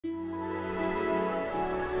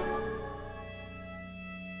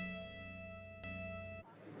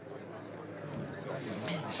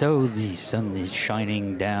So the sun is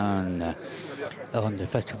shining down on the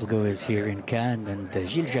festival goers here in Cannes, and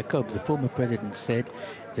Gilles Jacob, the former president, said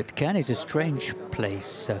that Cannes is a strange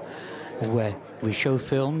place where we show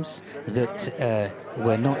films that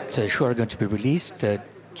we're not sure are going to be released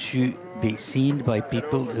to be seen by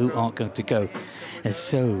people who aren't going to go. And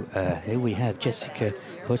so here we have Jessica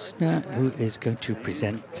Hausner, who is going to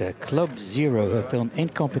present Club Zero, her film in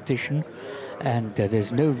competition. And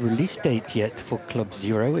there's no release date yet for Club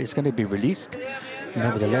Zero. It's going to be released,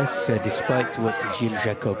 nevertheless, despite what Gilles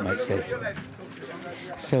Jacob might say.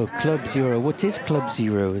 So Club Zero, what is Club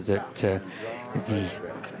Zero that the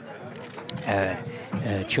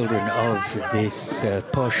children of this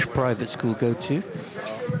posh private school go to?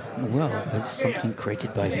 Well, it's something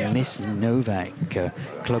created by Miss Novak.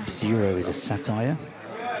 Club Zero is a satire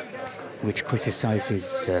which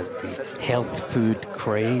criticizes the health food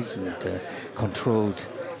craze and controlled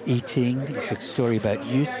eating. It's a story about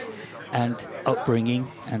youth and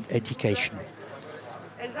upbringing and education.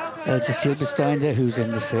 Elsa Zylberstein, who's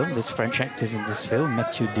in the film, there's French actors in this film.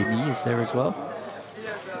 Matthieu Demy is there as well.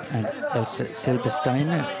 And Elsa Zylberstein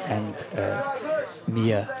and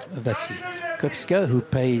Mia Wasikowska, who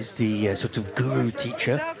plays the sort of guru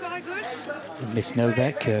teacher. Miss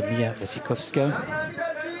Novak, Mia Wasikowska.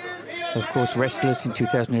 Of course, Restless in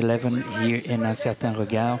 2011, here in Un Certain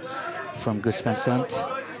Regard from Gus Van Sant.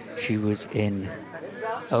 She was in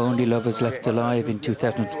Only Lovers Left Alive in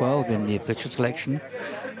 2012 in the official selection,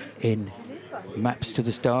 in Maps to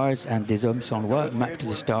the Stars and Des Hommes Sans Loi, Map to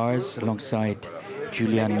the Stars, alongside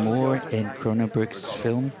Julianne Moore in Cronenberg's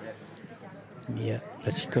film, Mia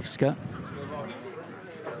Wasikowska.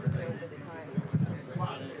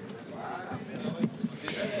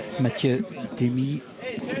 Matthieu Demy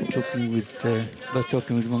talking with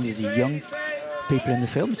one of the young people in the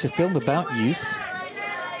film. It's a film about youth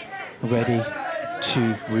ready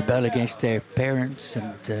to rebel against their parents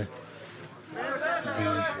and the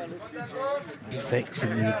defects in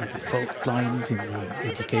the default lines in the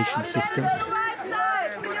education system.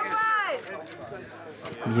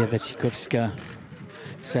 Mia Wasikowska,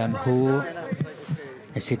 Sam Hoare,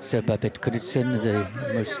 Sidse Babett Knudsen, the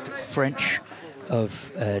most French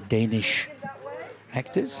of Danish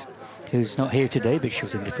actors, who's not here today, but she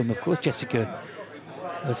was in the film, of course. Jessica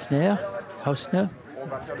Hausner,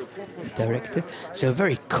 director. So a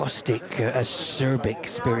very caustic, acerbic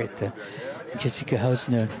spirit. Jessica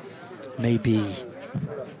Hausner maybe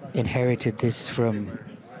inherited this from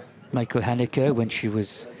Michael Haneke when she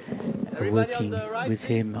was working with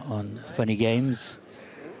him on Funny Games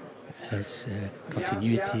as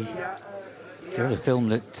continuity. A film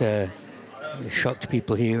that shocked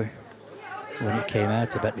people here when it came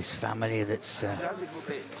out, about this family that's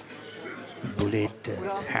bullied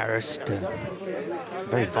and harassed.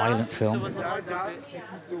 Very violent film.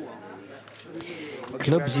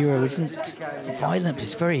 Club Zero isn't violent,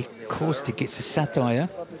 it's very caustic, it's a satire.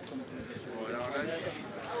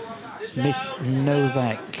 Miss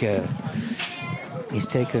Novak is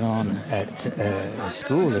taken on at a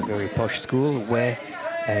school, a very posh school, where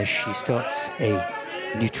she starts a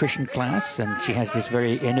nutrition class, and she has this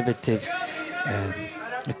very innovative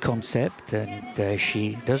concept, and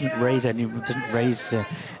she doesn't raise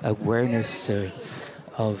awareness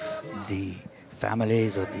of the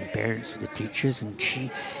families or the parents or the teachers, and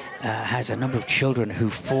she has a number of children who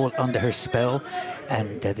fall under her spell,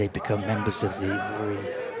 and they become members of the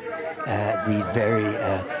very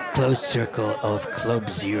close circle of Club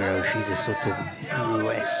Zero. She's a sort of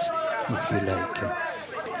guru-ess, if you like.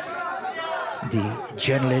 The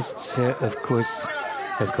journalists, of course,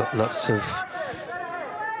 have got lots of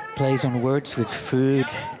plays on words with food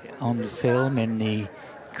on the film, and the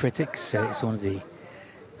critics, it's one of the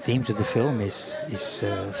themes of the film is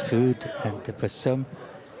food, and for some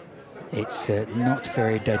it's not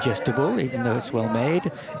very digestible, even though it's well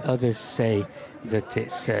made. Others say that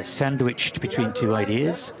it's sandwiched between two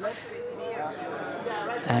ideas.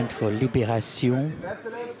 And for Libération,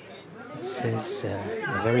 it says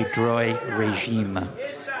a very dry regime.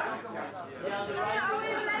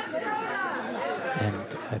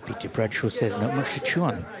 And Peter Bradshaw says not much to chew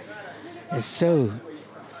on. So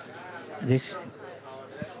this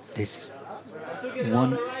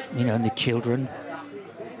one, and the children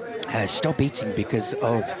stop eating because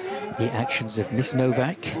of the actions of Miss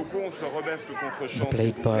Novak,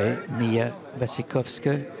 played by Mia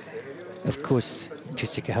Wasikowska. Of course,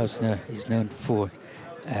 Jessica Hausner is known for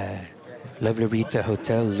Lovely Rita,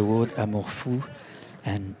 Hotel, Lourdes, Amour Fou,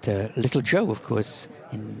 and Little Joe, of course,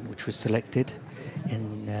 which was selected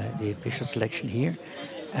in the official selection here.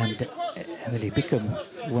 And Emily Bickham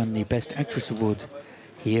won the Best Actress Award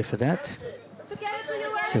here for that.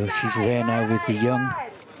 So she's there now with the young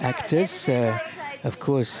actors, of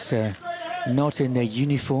course, not in their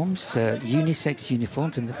uniforms, unisex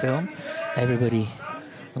uniforms in the film. Everybody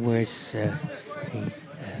wears a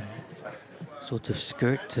sort of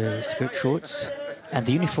skirt shorts. And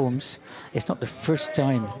the uniforms, it's not the first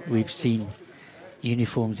time we've seen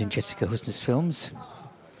uniforms in Jessica Hausner's films.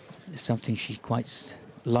 It's something she quite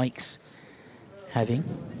likes having.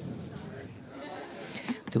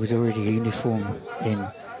 There was already a uniform in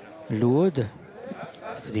Lourdes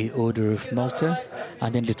for the Order of Malta,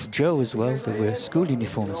 and in Little Joe as well, there were school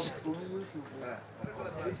uniforms.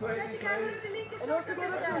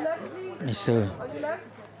 And so,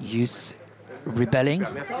 youth rebelling.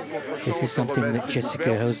 This is something that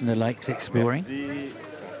Jessica Hausner likes exploring.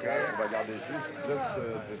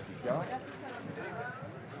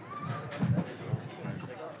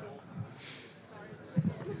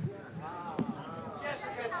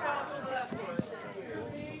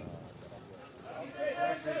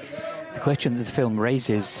 The question that the film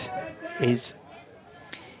raises is,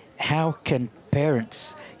 how can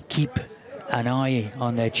parents keep an eye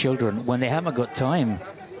on their children when they haven't got time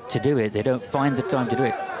to do it? They don't find the time to do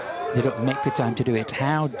it. They don't make the time to do it.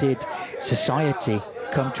 How did society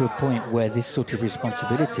come to a point where this sort of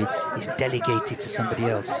responsibility is delegated to somebody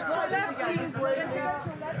else?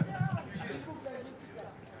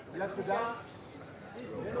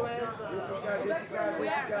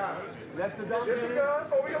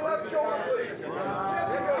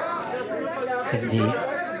 In the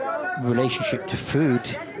relationship to food,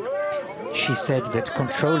 she said that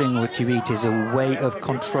controlling what you eat is a way of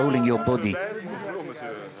controlling your body.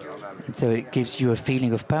 And so it gives you a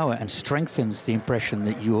feeling of power and strengthens the impression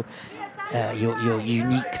that you're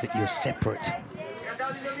unique, that you're separate.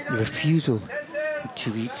 The refusal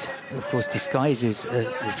to eat, of course, disguises a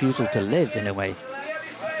refusal to live in a way.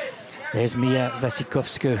 There's Mia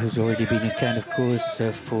Wasikowska, who's already been in Cannes, of course,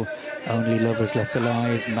 for Only Lovers Left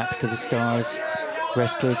Alive, Maps to the Stars,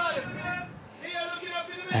 Restless,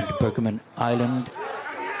 and Bergman Island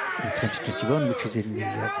in 2021, which is in the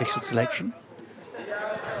official selection.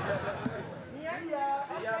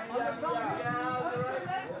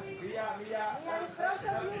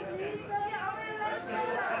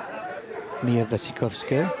 Mia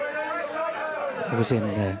Wasikowska was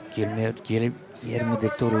in Guillermo del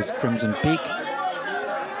Toro's Crimson Peak,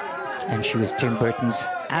 and she was Tim Burton's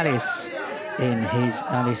Alice in his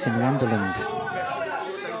Alice in Wonderland.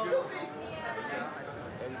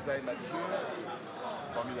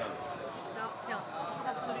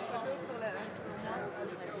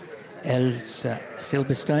 Elsa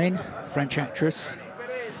Zylberstein, French actress,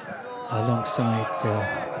 alongside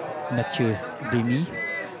Matthieu Demy,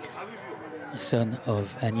 son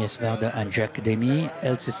of Agnès Varda and Jacques Demy.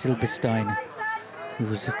 Elsa Zylberstein, who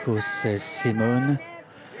was, of course, Simone,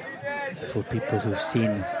 for people who've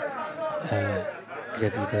seen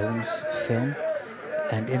Xavier Dolan's film.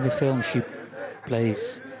 And in the film, she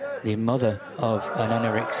plays the mother of an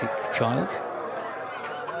anorexic child.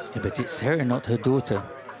 But it's her, not her daughter.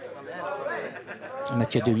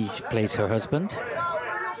 Matthieu Demy plays her husband.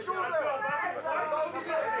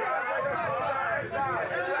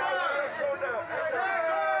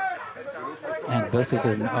 And both of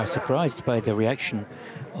them are surprised by the reaction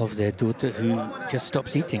of their daughter, who just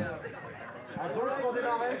stops eating.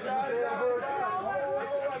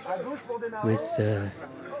 With a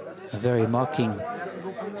very marking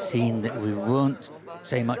scene that we won't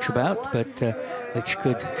say much about, but which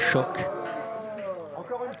could shock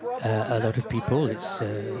a lot of people. It's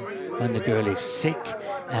when the girl is sick,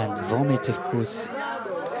 and vomit, of course,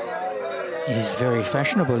 is very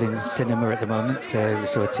fashionable in cinema at the moment. We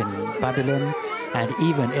saw it in Babylon, and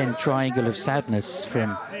even in Triangle of Sadness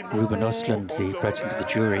from Ruben Östlund, the president of the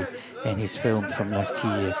jury, in his film from last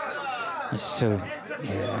year. So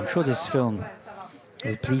I'm sure this film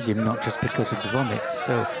will please him, not just because of the vomit.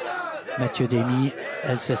 So Matthieu Demy,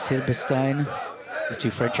 Elsa Zylberstein, the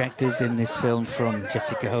two French actors in this film from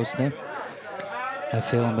Jessica Hausner. A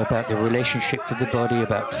film about the relationship to the body,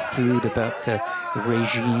 about food, about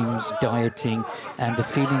regimes, dieting, and the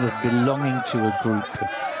feeling of belonging to a group,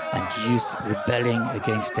 and youth rebelling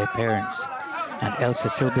against their parents. And Elsa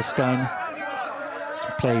Zylberstein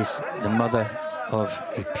plays the mother of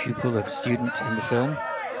a pupil, of a student in the film.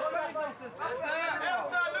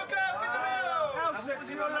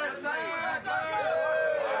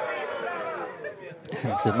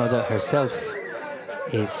 And the mother herself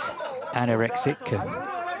is anorexic.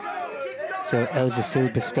 So Elsa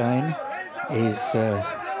Zylberstein is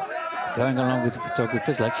going along with the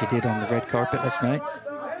photographers like she did on the red carpet last night.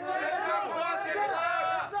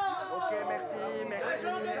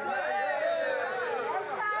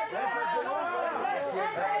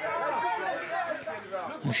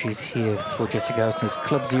 she's here for Jessica Hausner's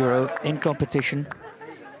Club Zero in competition.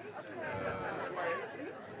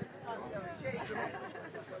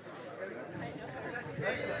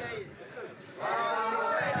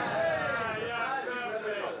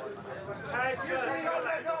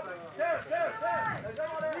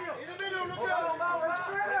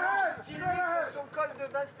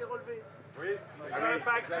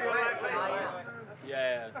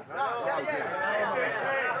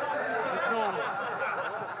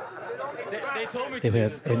 They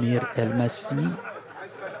have Amir El-Masry,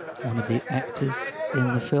 one of the actors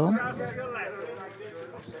in the film.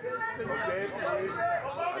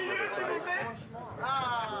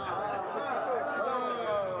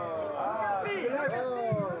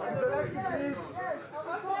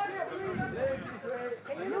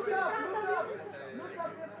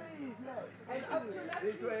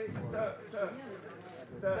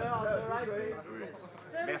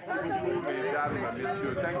 Merci beaucoup, mesdames,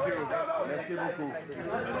 messieurs. Thank you. Merci beaucoup.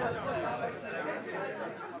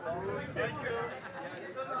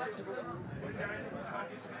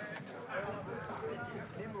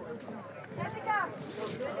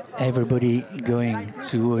 Everybody going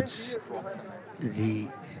towards the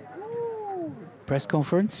press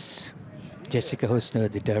conference. Jessica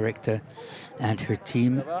Hausner, the director, and her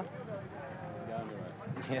team.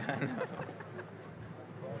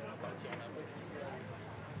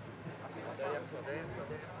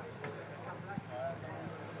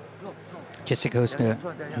 Jessica Hausner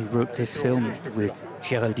wrote this film with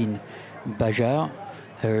Géraldine Bajard,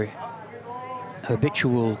 her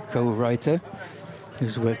habitual co-writer,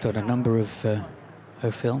 who's worked on a number of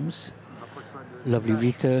her films. Lovely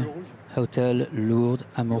Rita, Hotel, Lourdes,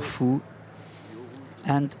 Amour Fou,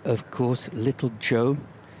 and of course Little Joe,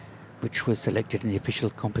 which was selected in the official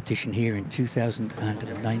competition here in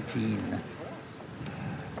 2019.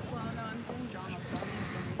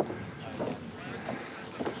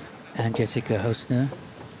 And Jessica Hausner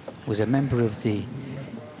was a member of the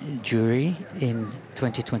jury in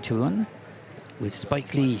 2021 with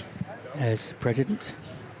Spike Lee as president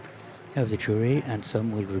of the jury, and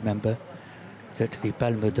some will remember that the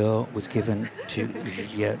Palme d'Or was given to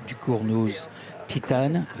Julia Ducournau's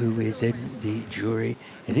Titane, who is in the jury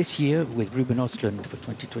this year with Ruben Östlund for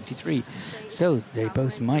 2023. So they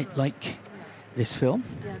both might like this film.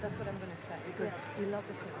 Yeah, that's what I'm going to say, because we love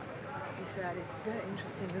the film. It's very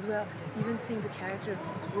interesting as well, even seeing the character of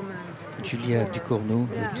this woman. Julia Ducournau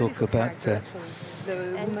will talk about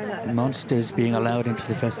monsters being allowed into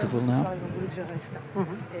the festival now.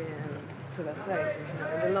 So that's great.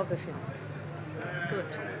 I love the film. It's good.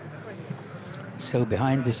 So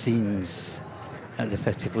behind the scenes at the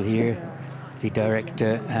festival here, the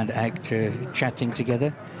director and actor chatting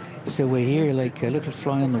together. So we're here like a little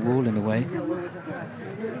fly on the wall in a way,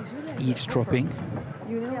 eavesdropping.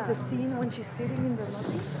 You know the scene when she's sitting in the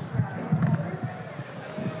lobby?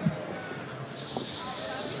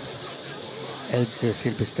 Elsa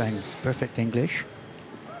Zylberstein's perfect English.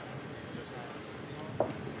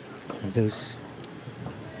 And those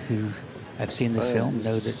who have seen the film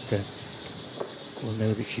know that will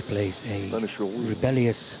know that she plays a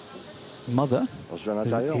rebellious mother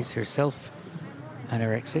who is herself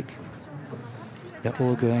anorexic. They're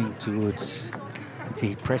all going towards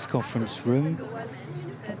the press conference room.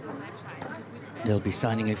 They'll be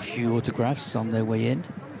signing a few autographs on their way in.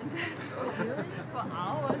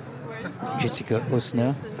 Jessica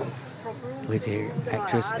Hausner with her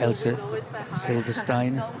actress Elsa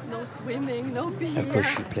Zylberstein. No swimming, no beach. Of course,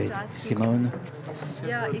 she played Simone.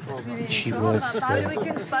 Yeah, it's really She was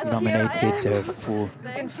nominated for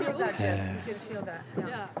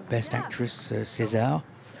Best Actress César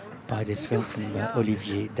by this film from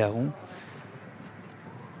Olivier Daron.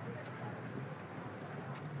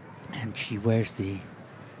 And she wears the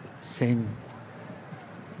same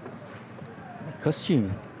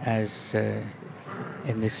costume as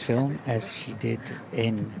in this film as she did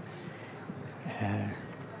in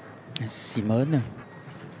Simone,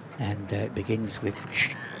 and it begins with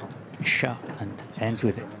Chat and ends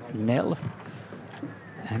with Nell.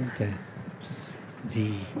 And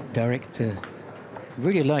the director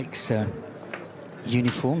really likes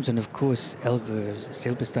uniforms, and of course Elva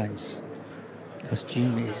Zylberstein's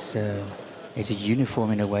costume is a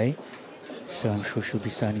uniform in a way, so I'm sure she'll be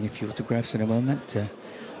signing a few autographs in a moment.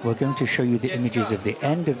 We're going to show you the images of the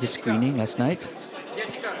end of the screening last night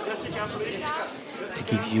to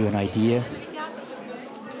give you an idea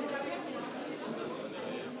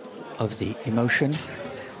of the emotion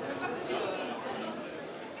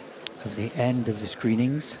of the end of the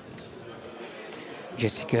screenings.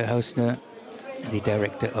 Jessica Hausner, the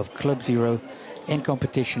director of Club Zero, in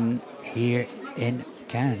competition here in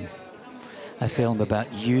can. A film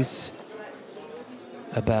about youth,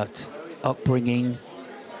 about upbringing,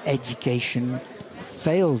 education,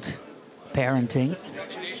 failed parenting,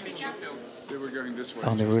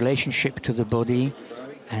 on the relationship to the body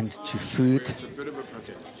and to food.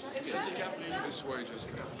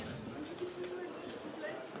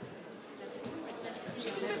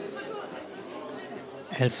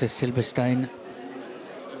 Elsa Zylberstein,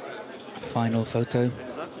 final photo.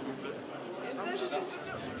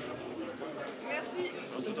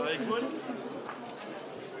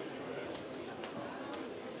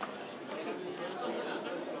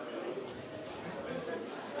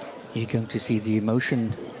 You're going to see the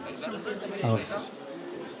emotion of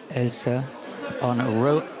Elsa on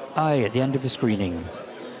row I at the end of the screening.